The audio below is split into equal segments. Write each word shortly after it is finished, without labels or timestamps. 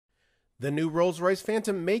The new Rolls-Royce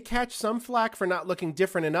Phantom may catch some flack for not looking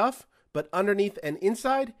different enough, but underneath and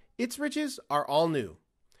inside, its riches are all new.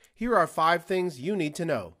 Here are 5 things you need to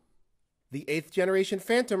know. The 8th generation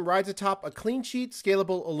Phantom rides atop a clean sheet,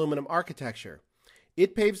 scalable aluminum architecture.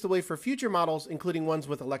 It paves the way for future models, including ones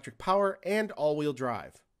with electric power and all-wheel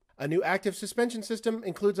drive. A new active suspension system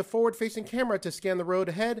includes a forward-facing camera to scan the road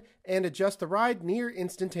ahead and adjust the ride near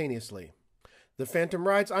instantaneously. The Phantom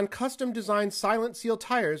rides on custom-designed silent seal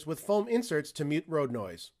tires with foam inserts to mute road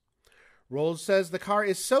noise. Rolls says the car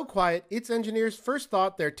is so quiet, its engineers first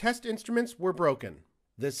thought their test instruments were broken.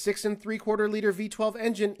 The 6.75-liter V12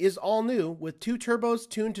 engine is all new, with 2 turbos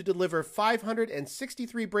tuned to deliver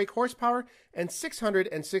 563 brake horsepower and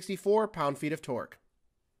 664 pound-feet of torque.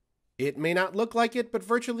 It may not look like it, but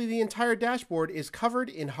virtually the entire dashboard is covered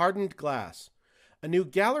in hardened glass. A new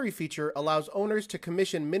gallery feature allows owners to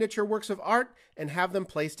commission miniature works of art and have them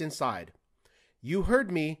placed inside. You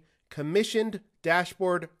heard me, commissioned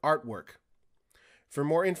dashboard artwork. For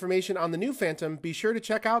more information on the new Phantom, be sure to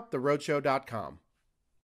check out theroadshow.com.